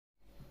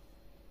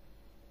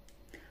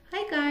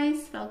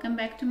welcome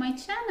back to my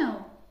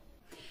channel.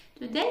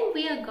 Today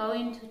we are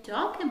going to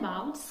talk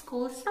about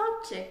school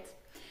subjects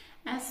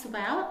as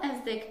well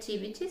as the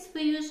activities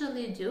we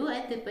usually do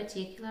at the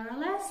particular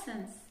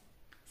lessons.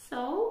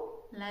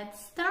 So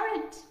let's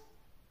start.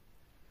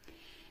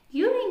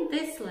 During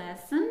this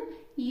lesson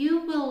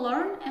you will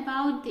learn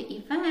about the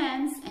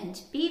events and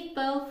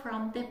people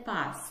from the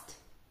past.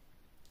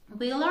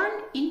 We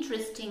learn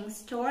interesting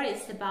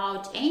stories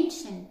about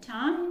ancient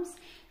times,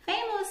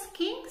 famous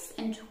kings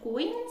and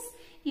queens,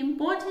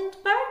 important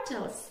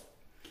battles.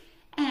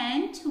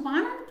 And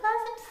one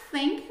unpleasant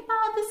thing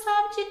about the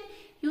subject,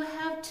 you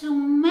have to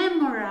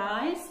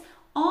memorize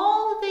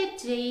all the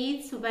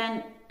dates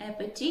when a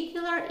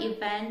particular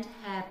event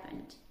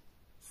happened.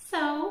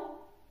 So,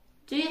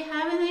 do you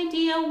have an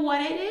idea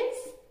what it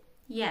is?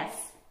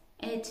 Yes,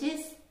 it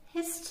is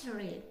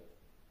history.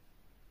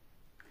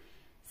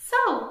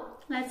 So,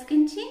 let's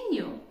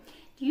continue.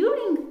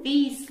 During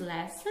these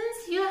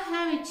lessons, you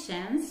have a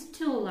chance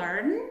to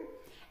learn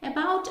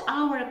about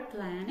our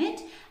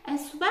planet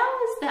as well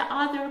as the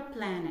other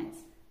planets.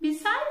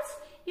 Besides,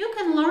 you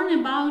can learn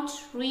about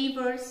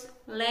rivers,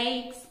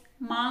 lakes,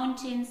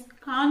 mountains,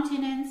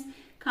 continents,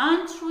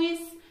 countries,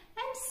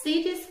 and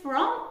cities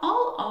from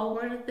all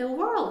over the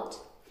world.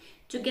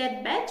 To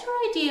get better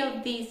idea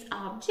of these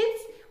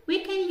objects,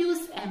 we can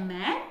use a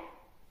map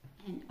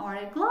or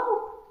a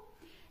globe.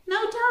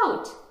 No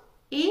doubt,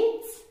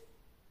 it's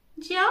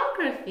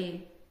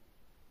geography.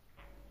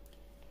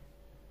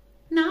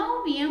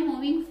 Now we are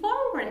moving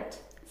forward.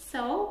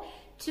 So,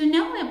 to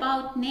know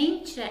about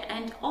nature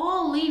and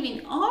all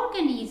living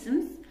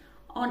organisms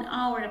on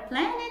our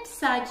planet,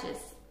 such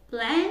as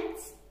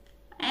plants,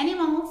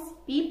 animals,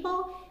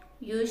 people,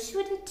 you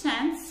should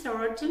attend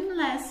certain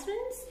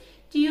lessons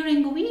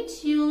during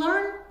which you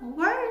learn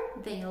where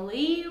they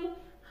live,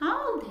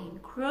 how they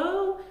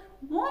grow,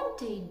 what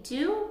they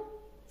do.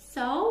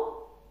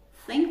 So,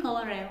 think a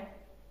little.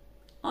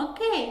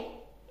 Okay,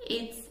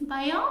 it's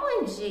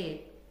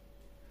biology.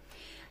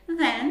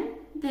 Then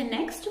the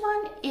next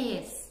one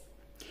is,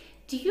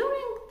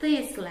 during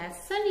this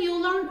lesson you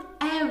learn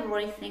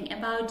everything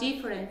about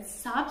different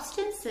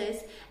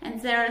substances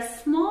and their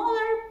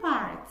smaller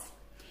parts.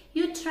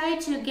 You try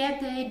to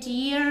get the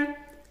idea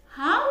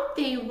how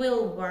they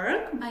will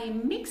work by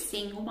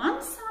mixing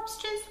one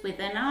substance with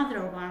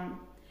another one.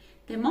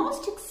 The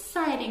most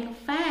exciting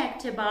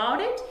fact about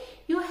it,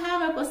 you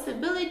have a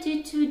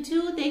possibility to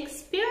do the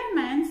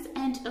experiments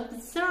and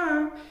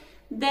observe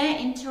the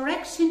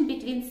interaction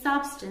between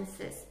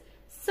substances.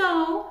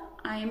 So,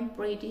 I'm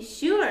pretty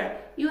sure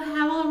you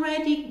have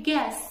already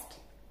guessed.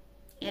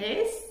 It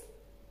is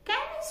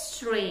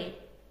chemistry,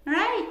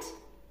 right?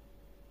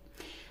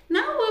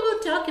 Now we will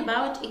talk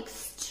about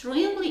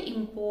extremely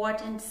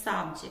important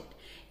subject.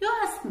 You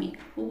ask me,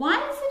 why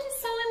is it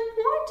so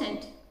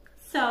important?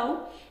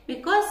 So,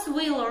 because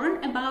we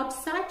learn about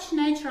such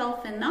natural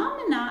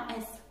phenomena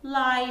as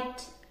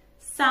light,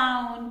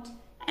 sound,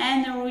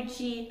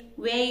 energy,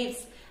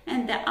 waves,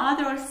 and the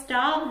other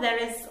stuff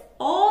that is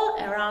all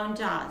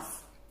around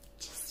us.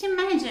 Just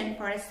imagine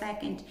for a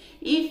second,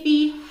 if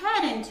we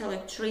hadn't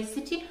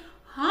electricity,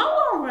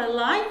 how our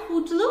life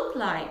would look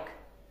like.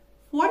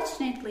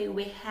 Fortunately,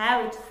 we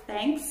have it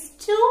thanks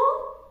to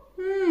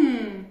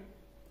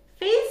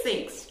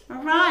physics,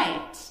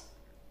 right?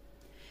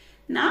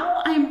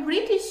 Now I'm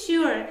pretty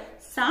sure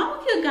some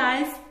of you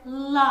guys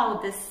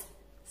love this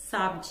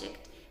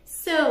subject.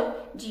 So,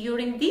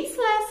 during these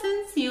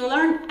lessons, you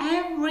learn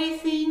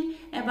everything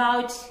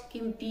about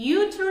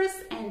computers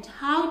and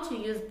how to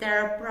use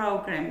their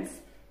programs.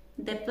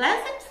 The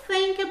pleasant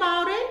thing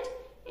about it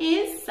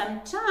is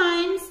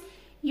sometimes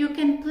you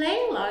can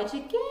play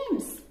logic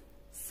games.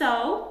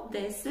 So,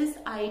 this is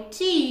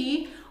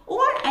IT,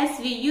 or as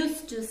we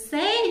used to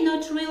say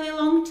not really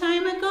long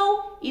time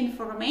ago,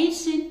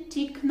 information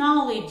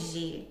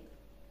technology.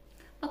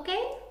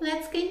 Okay,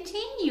 let's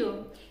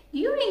continue.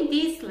 During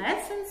these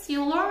lessons,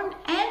 you learn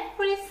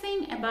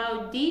everything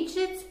about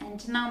digits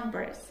and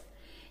numbers.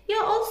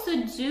 You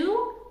also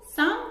do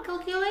some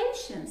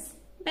calculations.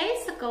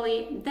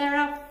 Basically, there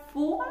are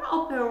 4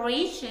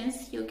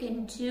 operations you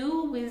can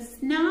do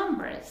with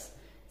numbers.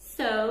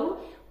 So,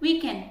 we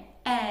can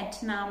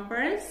add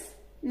numbers.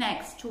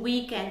 Next,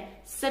 we can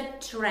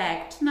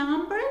subtract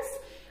numbers.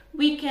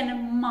 We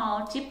can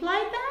multiply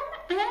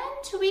them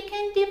and we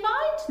can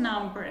divide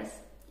numbers.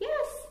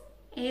 Yes.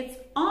 It's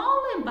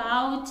all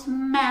about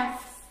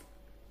maths.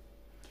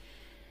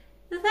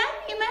 Then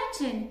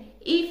imagine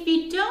if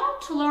we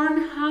don't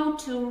learn how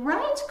to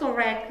write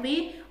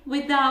correctly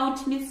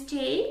without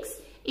mistakes,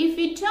 if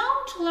we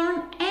don't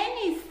learn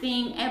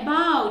anything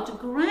about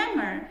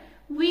grammar,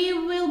 we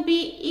will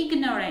be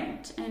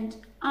ignorant and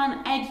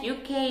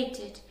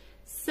uneducated.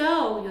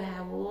 So you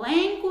have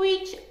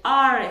language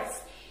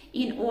arts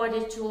in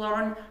order to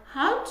learn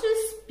how to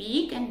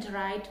speak and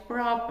write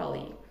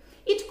properly.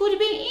 It could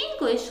be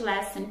English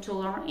lesson to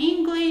learn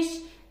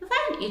English,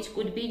 then it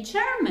could be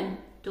German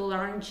to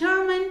learn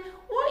German,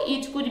 or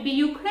it could be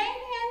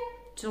Ukrainian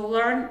to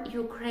learn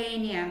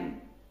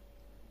Ukrainian.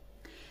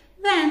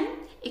 Then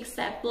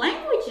except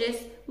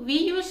languages, we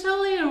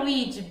usually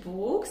read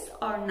books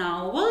or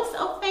novels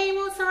of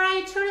famous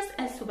writers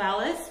as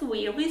well as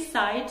we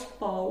recite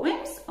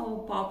poems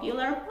or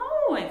popular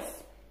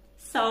poets.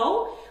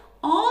 So,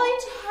 all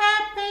it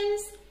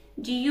happens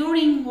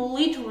during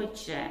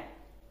literature.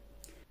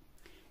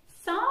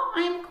 So,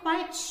 I'm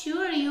quite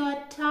sure you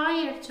are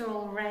tired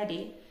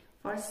already.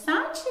 For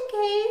such a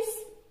case,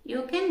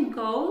 you can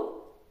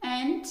go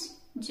and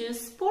do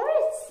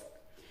sports.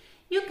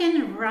 You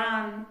can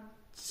run,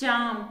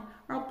 jump,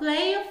 or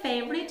play your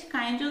favorite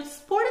kind of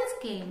sports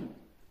game.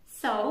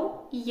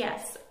 So,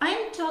 yes,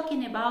 I'm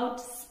talking about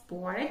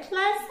sport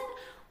lesson,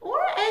 or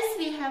as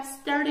we have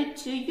started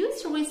to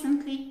use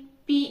recently,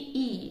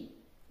 PE,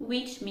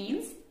 which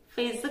means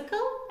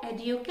physical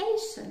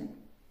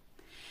education.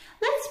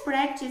 Let's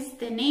practice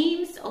the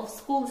names of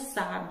school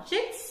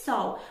subjects.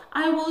 So,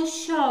 I will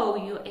show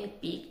you a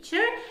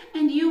picture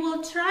and you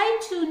will try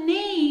to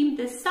name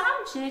the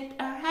subject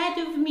ahead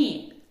of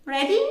me.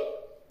 Ready?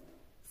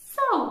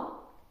 So,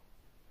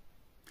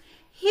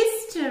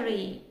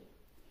 history,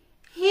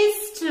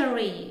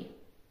 history.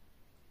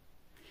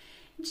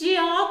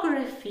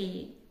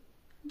 Geography,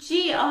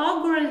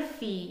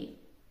 geography.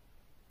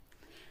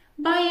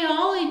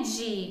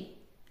 Biology,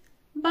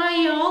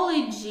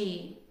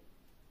 biology.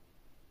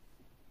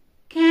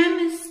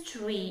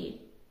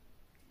 Chemistry,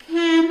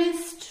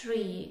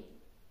 chemistry.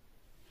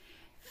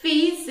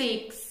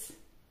 Physics,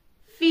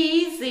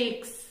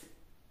 physics.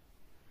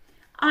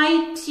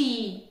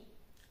 IT,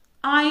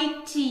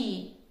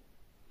 IT.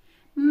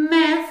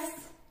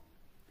 Math,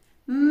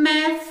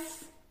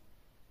 math.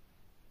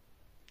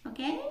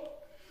 Okay?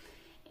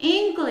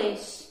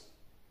 English,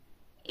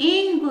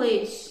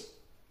 English.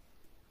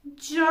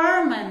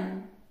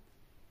 German,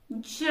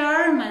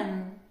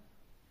 German.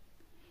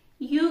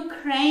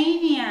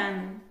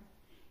 Ukrainian,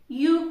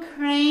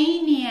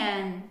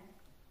 Ukrainian.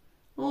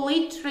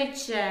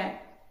 Literature,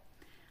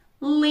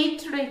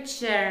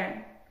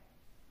 literature.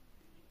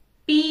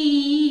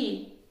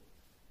 PE,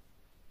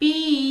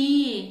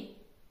 PE.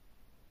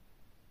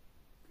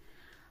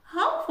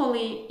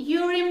 Hopefully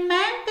you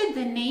remember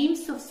the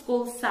names of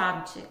school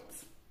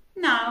subjects.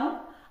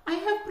 Now I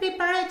have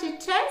prepared a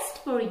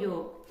test for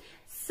you.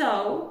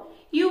 So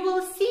you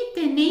will see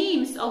the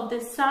names of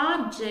the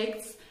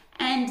subjects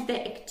and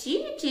the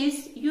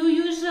activities you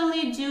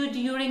usually do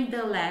during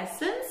the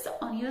lessons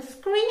on your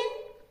screen.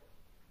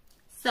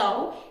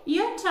 So,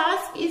 your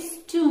task is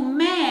to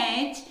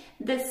match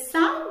the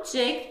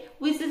subject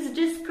with its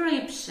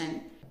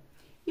description.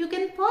 You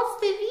can pause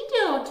the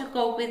video to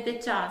cope with the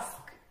task.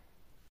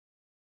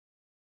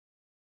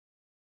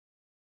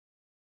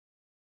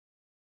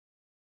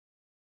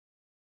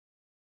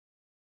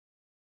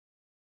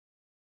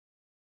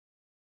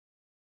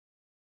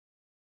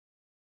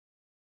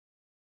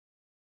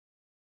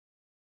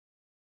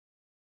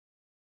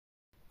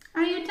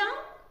 Are you done?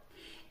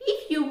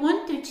 If you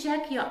want to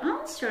check your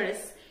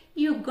answers,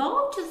 you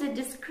go to the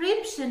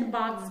description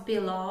box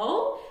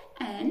below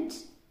and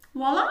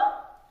voila!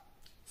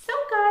 So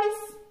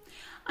guys,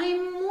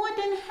 I'm more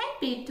than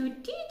happy to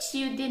teach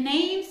you the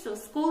names of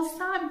school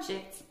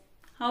subjects.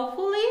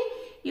 Hopefully,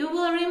 you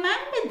will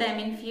remember them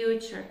in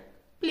future.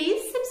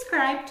 Please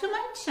subscribe to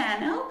my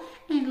channel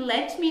and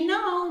let me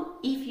know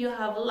if you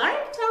have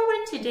liked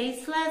our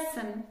today's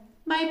lesson.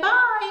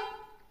 Bye-bye!